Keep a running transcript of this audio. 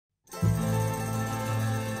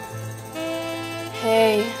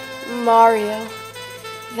Hey, Mario,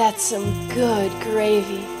 that's some good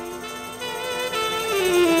gravy.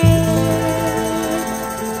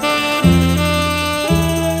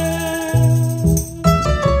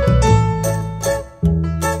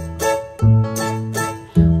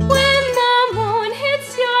 When the moon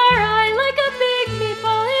hits your eye like a big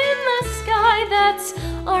meatball in the sky, that's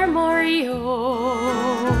our Mario.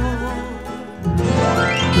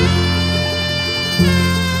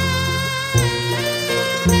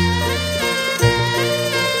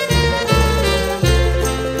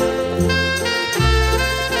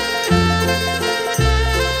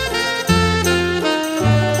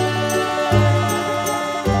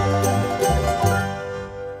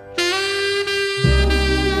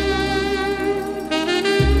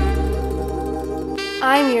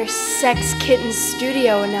 I'm your Sex Kitten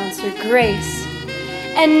studio announcer, Grace.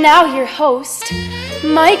 And now your host,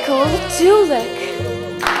 Michael DULEK.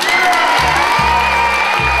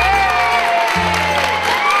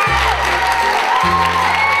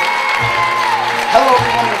 Hello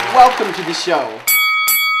everyone and welcome to the show.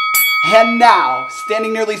 And now,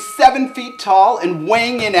 standing nearly 7 feet tall and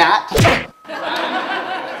weighing in at...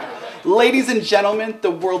 Ladies and gentlemen,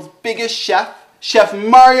 the world's biggest chef, Chef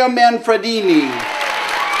Mario Manfredini.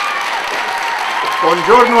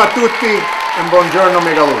 Buongiorno a tutti and buongiorno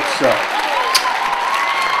Megaluz.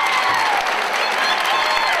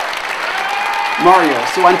 Mario,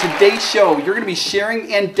 so on today's show, you're going to be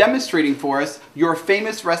sharing and demonstrating for us your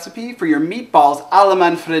famous recipe for your meatballs alla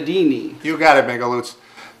Manfredini. You got it, Megaluz.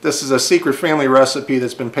 This is a secret family recipe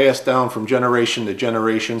that's been passed down from generation to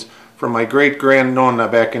generations from my great-grandnonna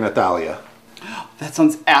back in Italia. That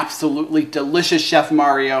sounds absolutely delicious, Chef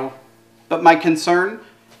Mario. But my concern,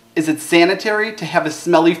 is it sanitary to have a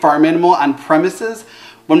smelly farm animal on premises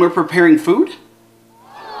when we're preparing food?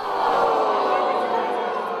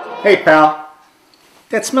 Hey, pal.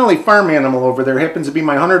 That smelly farm animal over there happens to be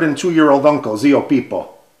my 102-year-old uncle, Zio Pipo.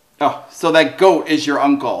 Oh, so that goat is your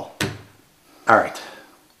uncle. All right,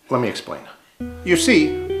 let me explain. You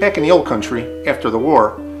see, back in the old country, after the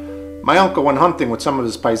war, my uncle went hunting with some of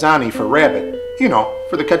his paisani for rabbit, you know,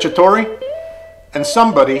 for the cacciatori, and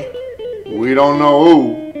somebody, we don't know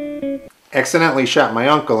who, accidentally shot my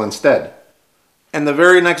uncle instead. And the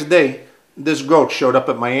very next day, this goat showed up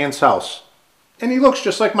at my aunt's house. And he looks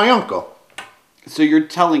just like my uncle. So you're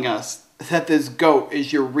telling us that this goat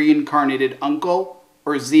is your reincarnated uncle,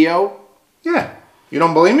 or Zio? Yeah. You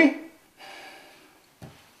don't believe me?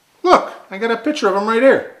 Look, I got a picture of him right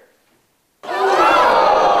here.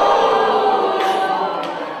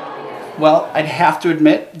 Well, I'd have to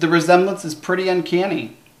admit, the resemblance is pretty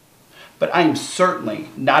uncanny. But I am certainly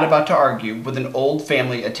not about to argue with an old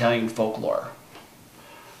family Italian folklore.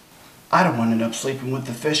 I don't want to end up sleeping with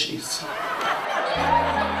the fishies.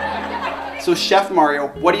 So Chef Mario,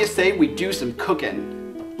 what do you say we do some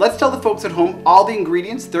cooking? Let's tell the folks at home all the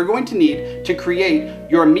ingredients they're going to need to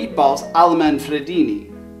create your meatballs alla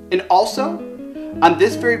Manfredini. And also, on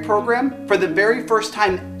this very program, for the very first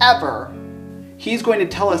time ever, he's going to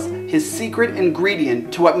tell us his secret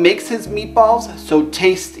ingredient to what makes his meatballs so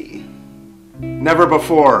tasty. Never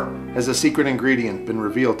before has a secret ingredient been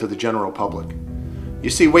revealed to the general public.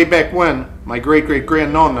 You see, way back when, my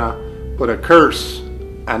great-great-grandnonna put a curse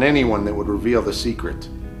on anyone that would reveal the secret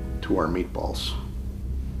to our meatballs.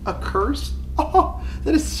 A curse? Oh,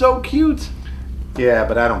 that is so cute. Yeah,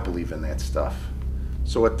 but I don't believe in that stuff.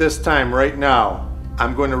 So at this time, right now,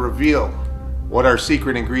 I'm going to reveal what our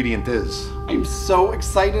secret ingredient is. I'm so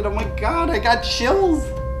excited. Oh my God, I got chills.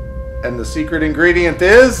 And the secret ingredient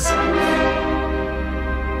is...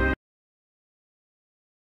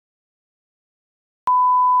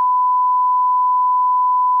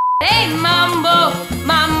 Hey mambo,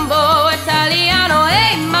 mambo italiano,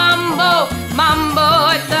 hey mambo,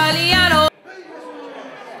 mambo italiano.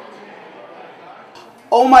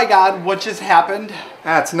 Oh my God, what just happened?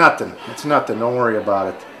 Ah, it's nothing. It's nothing. Don't worry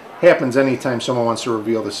about it. Happens anytime someone wants to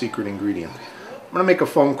reveal the secret ingredient. I'm going to make a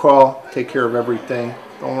phone call, take care of everything.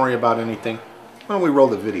 Don't worry about anything. Why don't we roll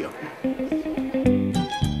the video?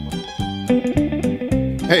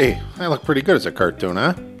 Hey, I look pretty good as a cartoon,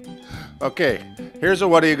 huh? Okay, here's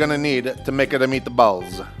what you're going to need to make it a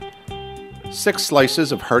meatballs. 6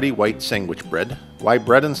 slices of hearty white sandwich bread. Why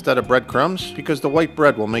bread instead of breadcrumbs? Because the white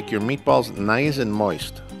bread will make your meatballs nice and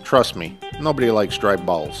moist. Trust me, nobody likes dry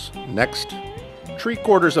balls. Next,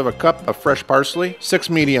 3/4 of a cup of fresh parsley,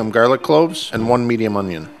 6 medium garlic cloves, and 1 medium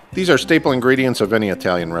onion. These are staple ingredients of any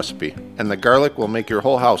Italian recipe, and the garlic will make your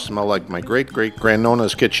whole house smell like my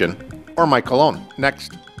great-great-grandnonna's kitchen, or my cologne.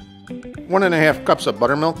 Next, 1½ cups of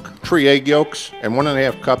buttermilk, 3 egg yolks, and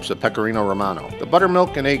 1½ cups of pecorino romano. The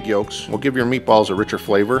buttermilk and egg yolks will give your meatballs a richer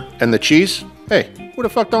flavor. And the cheese? Hey, who the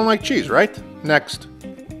fuck don't like cheese, right? Next,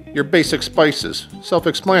 your basic spices.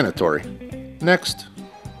 Self-explanatory. Next,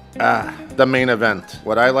 the main event.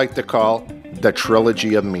 What I like to call the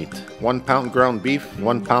trilogy of meat. 1 pound ground beef,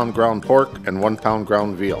 1 pound ground pork, and 1 pound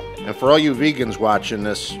ground veal. And for all you vegans watching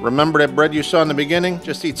this, remember that bread you saw in the beginning?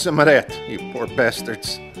 Just eat some of that, you poor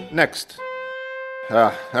bastards. Next.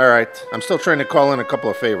 Alright. I'm still trying to call in a couple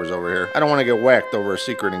of favors over here. I don't want to get whacked over a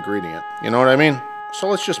secret ingredient. You know what I mean? So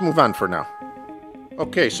let's just move on for now.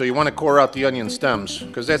 Okay, so you want to core out the onion stems,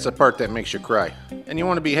 because that's the part that makes you cry. And you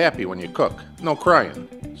want to be happy when you cook. No crying.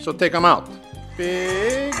 So take them out.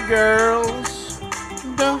 Big girls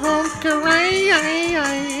don't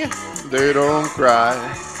cry. They don't cry.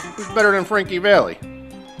 Who's better than Frankie Valli?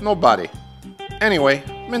 Nobody. Anyway,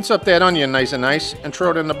 mince up that onion nice and nice and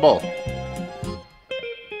throw it in the bowl.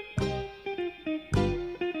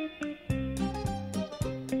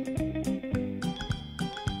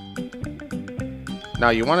 Now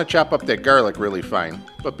you want to chop up that garlic really fine,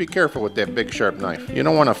 but be careful with that big sharp knife. You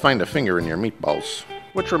don't want to find a finger in your meatballs.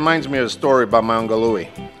 Which reminds me of a story about my Uncle Louie,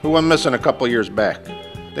 who went missing a couple years back.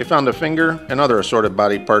 They found a finger and other assorted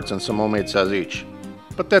body parts in some homemade sausage.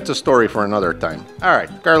 But that's a story for another time.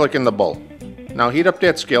 Alright, garlic in the bowl. Now heat up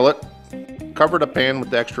that skillet, cover the pan with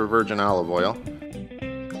the extra virgin olive oil,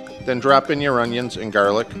 then drop in your onions and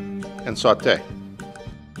garlic and saute.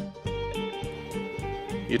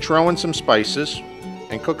 You throw in some spices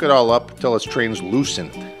and cook it all up till it's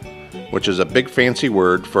translucent, which is a big fancy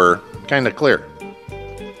word for kinda clear.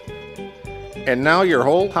 And now your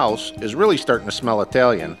whole house is really starting to smell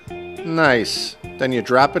Italian. Nice. Then you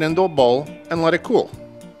drop it into a bowl and let it cool.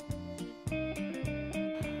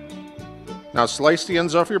 Now slice the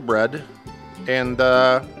ends off your bread and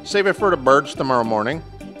save it for the birds tomorrow morning.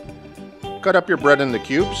 Cut up your bread into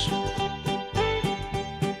cubes.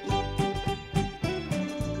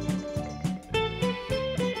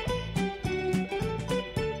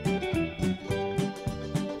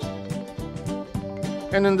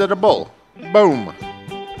 And into the bowl. Boom!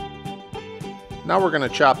 Now we're going to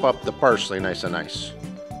chop up the parsley nice and nice.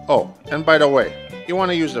 Oh, and by the way, you want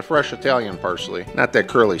to use the fresh Italian parsley, not that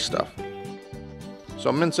curly stuff.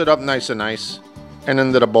 So mince it up nice and nice, and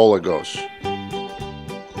into the bowl it goes.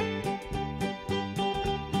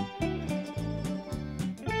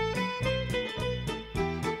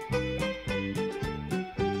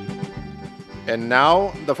 And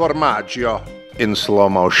now the formaggio in slow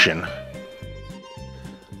motion.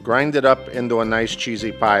 Grind it up into a nice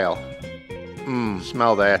cheesy pile.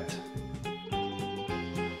 Smell that.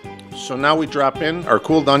 So now we drop in our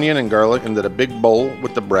cooled onion and garlic into the big bowl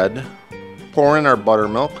with the bread. Pour in our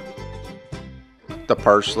buttermilk, the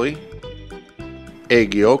parsley,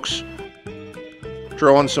 egg yolks,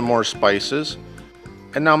 throw in some more spices,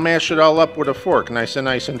 and now mash it all up with a fork nice and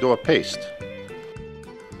nice into a paste.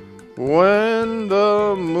 When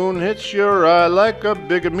the moon hits your eye like a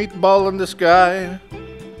big meatball in the sky.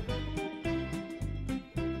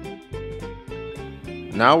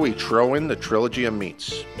 Now we throw in the trilogy of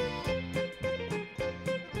meats.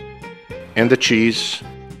 And the cheese.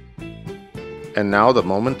 And now the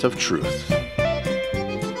moment of truth.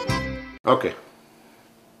 Okay.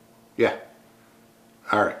 Yeah.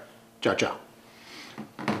 Alright. Ciao, ciao.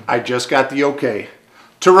 I just got the okay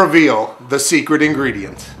to reveal the secret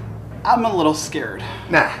ingredient. I'm a little scared.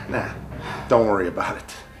 Nah. Don't worry about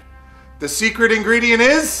it. The secret ingredient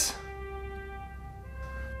is...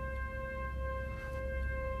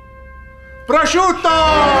 prosciutto!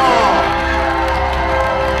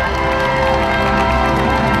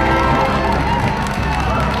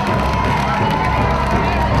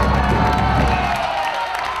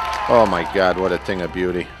 Oh my God, what a thing of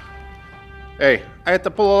beauty. Hey, I had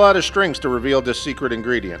to pull a lot of strings to reveal this secret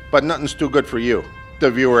ingredient, but nothing's too good for you,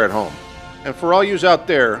 the viewer at home. And for all yous out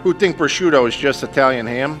there who think prosciutto is just Italian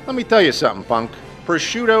ham, let me tell you something, punk.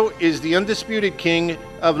 Prosciutto is the undisputed king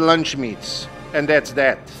of lunch meats, and that's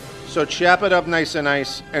that. So chop it up nice and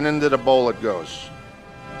nice, and into the bowl it goes.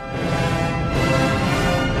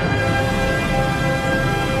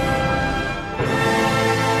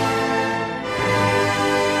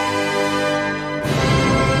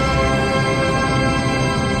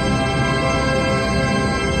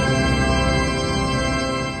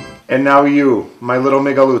 And now you, my little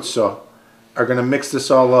Megaluzzo, are going to mix this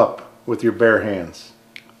all up with your bare hands.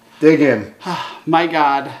 Dig in. My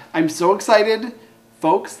God, I'm so excited.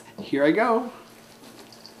 Folks, here I go.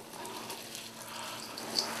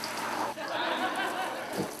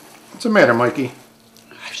 What's the matter, Mikey?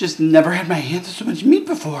 I've just never had my hands on so much meat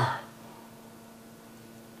before.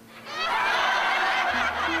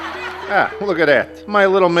 Ah, look at that. My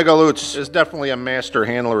little Migaloots is definitely a master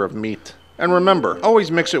handler of meat. And remember,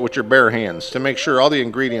 always mix it with your bare hands to make sure all the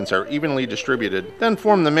ingredients are evenly distributed, then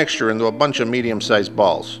form the mixture into a bunch of medium-sized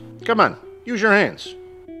balls. Come on, use your hands.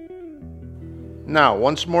 Now,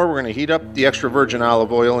 once more, we're going to heat up the extra virgin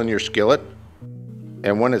olive oil in your skillet.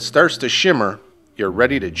 And when it starts to shimmer, you're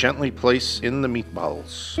ready to gently place in the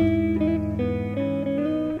meatballs.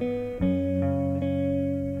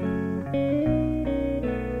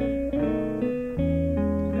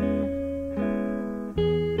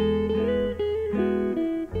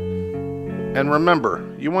 And remember,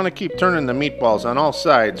 you want to keep turning the meatballs on all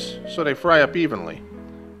sides so they fry up evenly.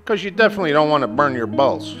 Because you definitely don't want to burn your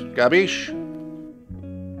balls. Gabish?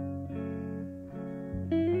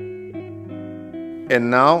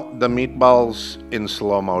 And now, the meatballs in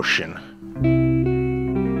slow motion.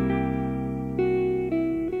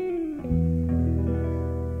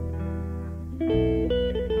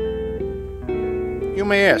 You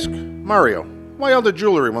may ask, Mario, why all the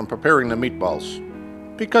jewelry when preparing the meatballs?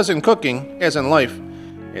 Because in cooking, as in life,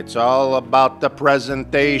 it's all about the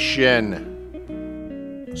presentation.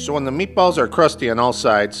 So when the meatballs are crusty on all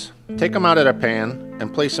sides, take them out of the pan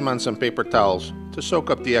and place them on some paper towels to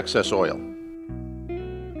soak up the excess oil.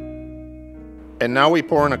 And now we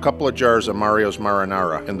pour in a couple of jars of Mario's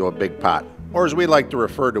marinara into a big pot, or as we like to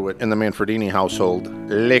refer to it in the Manfredini household,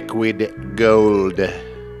 liquid gold.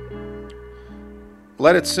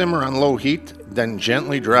 Let it simmer on low heat, then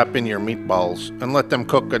gently drop in your meatballs and let them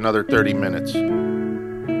cook another 30 minutes.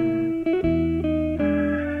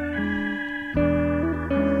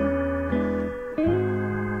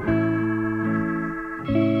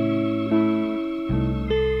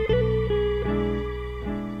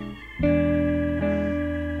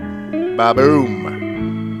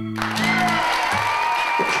 Ba-boom!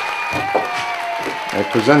 I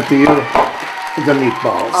present to you the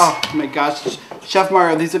meatballs. Oh my gosh, Chef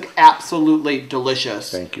Mario, these look absolutely delicious.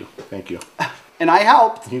 Thank you, thank you. And I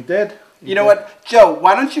helped. You did. You know what? Joe,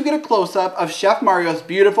 why don't you get a close-up of Chef Mario's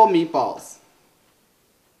beautiful meatballs?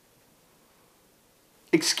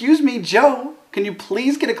 Excuse me, Joe, can you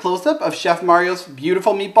please get a close-up of Chef Mario's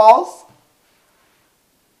beautiful meatballs?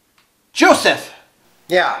 Joseph!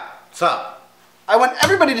 Yeah, what's up? I want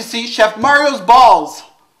everybody to see Chef Mario's balls.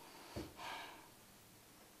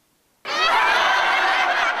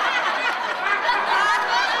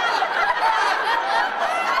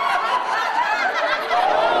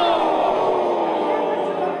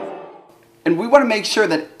 And we want to make sure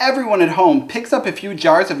that everyone at home picks up a few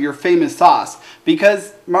jars of your famous sauce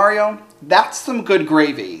because, Mario, that's some good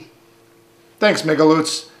gravy. Thanks,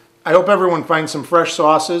 Migaloots. I hope everyone finds some fresh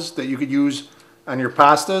sauces that you could use on your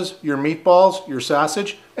pastas, your meatballs, your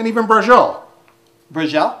sausage, and even brajol.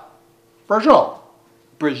 Brajol? Brajol.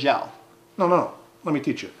 Brajol. No. Let me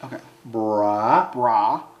teach you. Okay.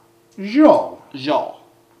 Brajol. Jol.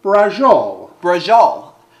 Brajol. Brajol.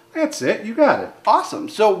 That's it. You got it. Awesome.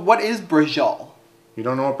 So what is brajol? You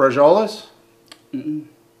don't know what brajol is? Mm-mm.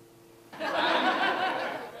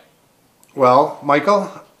 Well,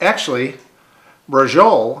 Michael, actually,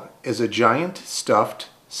 brajol is a giant stuffed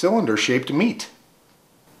cylinder-shaped meat.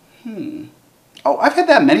 Oh, I've had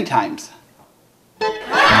that many times.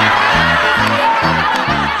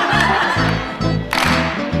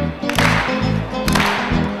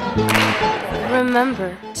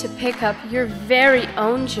 Remember to pick up your very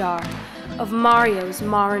own jar of Mario's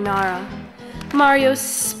marinara, Mario's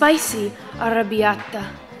spicy arrabbiata,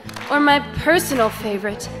 or my personal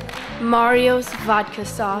favorite, Mario's vodka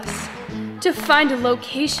sauce. To find a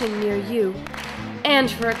location near you,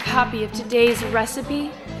 and for a copy of today's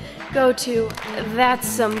recipe, go to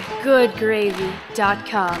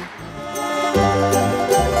that'ssomegoodgravy.com.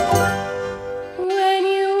 When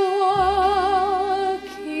you walk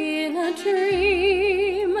in a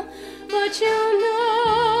dream, but you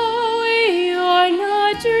know you're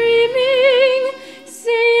not dreaming,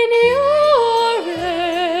 Signore.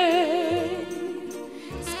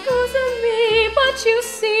 Scusa me, but you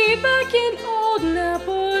see, back in old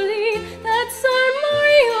Napoli, that's our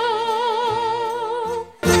Mario.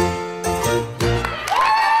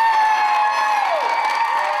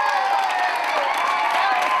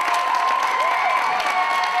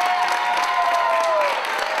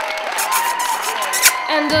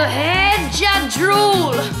 And ahead, ya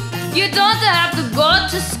drool. You don't have to go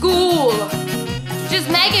to school. Just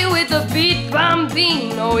make it with a beat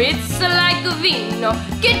bambino. It's like a vino.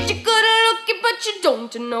 Get you good looking, but you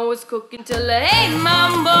don't know it's cooking till hey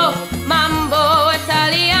mambo, mambo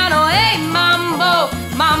Italiano. Hey mambo,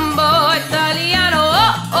 mambo Italiano.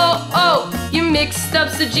 Oh, oh, oh, you mixed up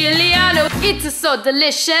Siciliano. It's so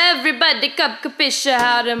delicious, everybody capisce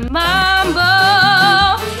how to mambo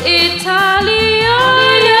Italiano.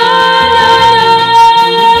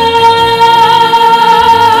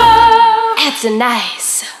 It's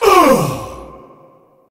nice.